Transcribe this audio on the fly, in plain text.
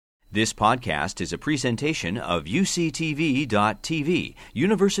This podcast is a presentation of UCTV.tv,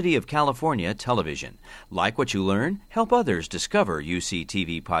 University of California Television. Like what you learn? Help others discover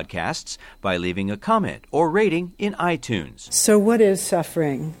UCTV podcasts by leaving a comment or rating in iTunes. So what is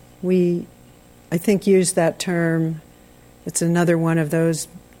suffering? We, I think, use that term. It's another one of those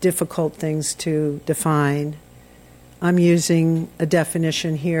difficult things to define. I'm using a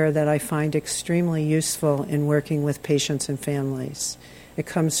definition here that I find extremely useful in working with patients and families. It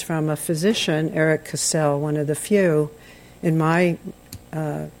comes from a physician, Eric Cassell, one of the few in my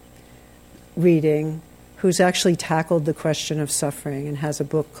reading, who's actually tackled the question of suffering and has a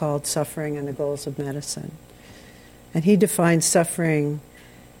book called Suffering and the Goals of Medicine. And he defines suffering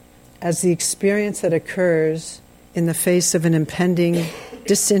as the experience that occurs in the face of an impending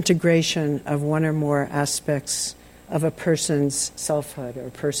disintegration of one or more aspects of a person's selfhood or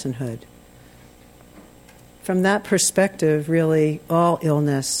personhood. From that perspective, really, all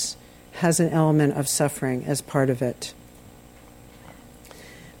illness has an element of suffering as part of it.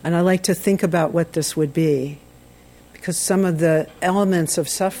 And I like to think about what this would be, because some of the elements of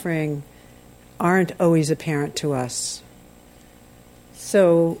suffering aren't always apparent to us.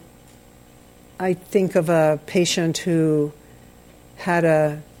 So I think of a patient who had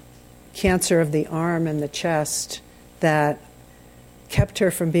a cancer of the arm and the chest that kept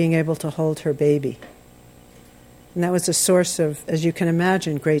her from being able to hold her baby. And that was a source of, as you can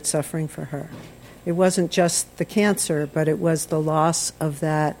imagine, great suffering for her. It wasn't just the cancer, but it was the loss of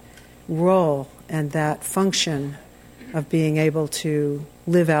that role and that function of being able to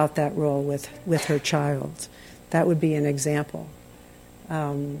live out that role with her child. That would be an example.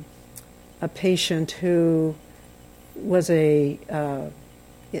 A patient who was a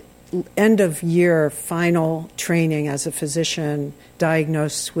end-of-year final training as a physician,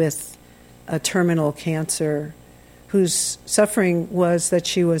 diagnosed with a terminal cancer, whose suffering was that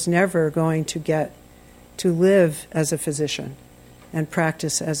she was never going to get to live as a physician and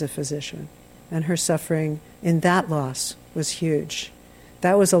practice as a physician. And her suffering in that loss was huge.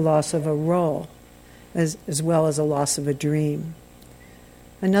 That was a loss of a role as well as a loss of a dream.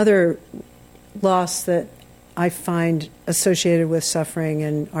 Another loss that I find associated with suffering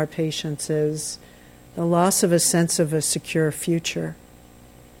in our patients is the loss of a sense of a secure future.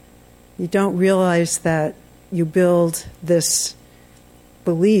 You don't realize that you build this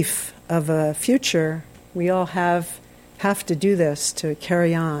belief of a future. We all have to do this to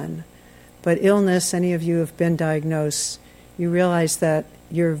carry on. But illness, any of you have been diagnosed, you realize that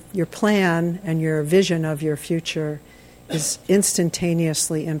your plan and your vision of your future is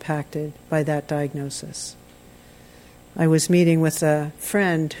instantaneously impacted by that diagnosis. I was meeting with a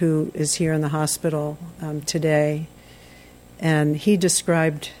friend who is here in the hospital today, and he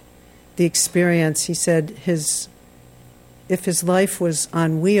described the experience. He said if his life was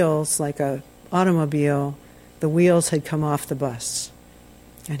on wheels, like an automobile, the wheels had come off the bus.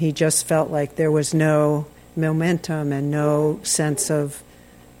 And he just felt like there was no momentum and no sense of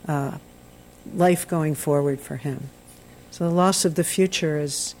life going forward for him. So the loss of the future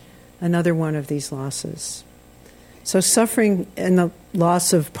is another one of these losses. So suffering and the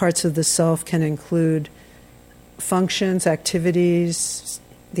loss of parts of the self can include functions, activities,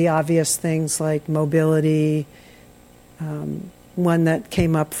 the obvious things like mobility. One that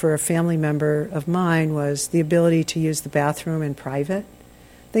came up for a family member of mine was the ability to use the bathroom in private.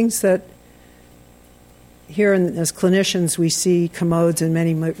 Things that here as clinicians we see commodes in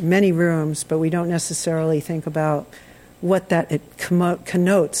many rooms, but we don't necessarily think about what that it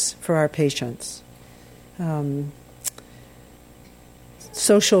connotes for our patients.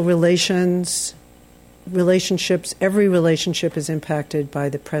 Social relationships, every relationship is impacted by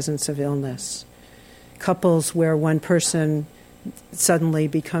the presence of illness. Couples where one person suddenly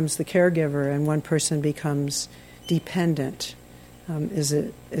becomes the caregiver and one person becomes dependent is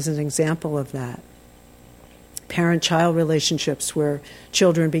an example of that. Parent-child relationships where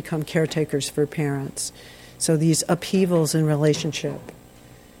children become caretakers for parents. So these upheavals in relationship.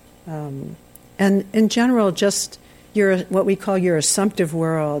 And in general, just what we call your assumptive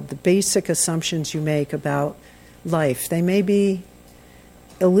world, the basic assumptions you make about life. They may be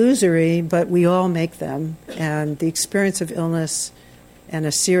illusory, but we all make them. And the experience of illness and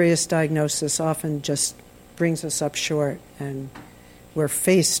a serious diagnosis often just brings us up short. And we're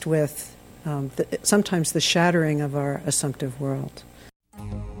faced with sometimes the shattering of our assumptive world.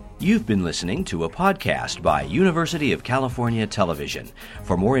 You've been listening to a podcast by University of California Television.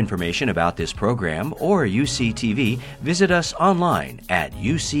 For more information about this program or UCTV, visit us online at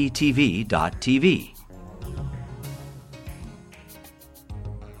uctv.tv.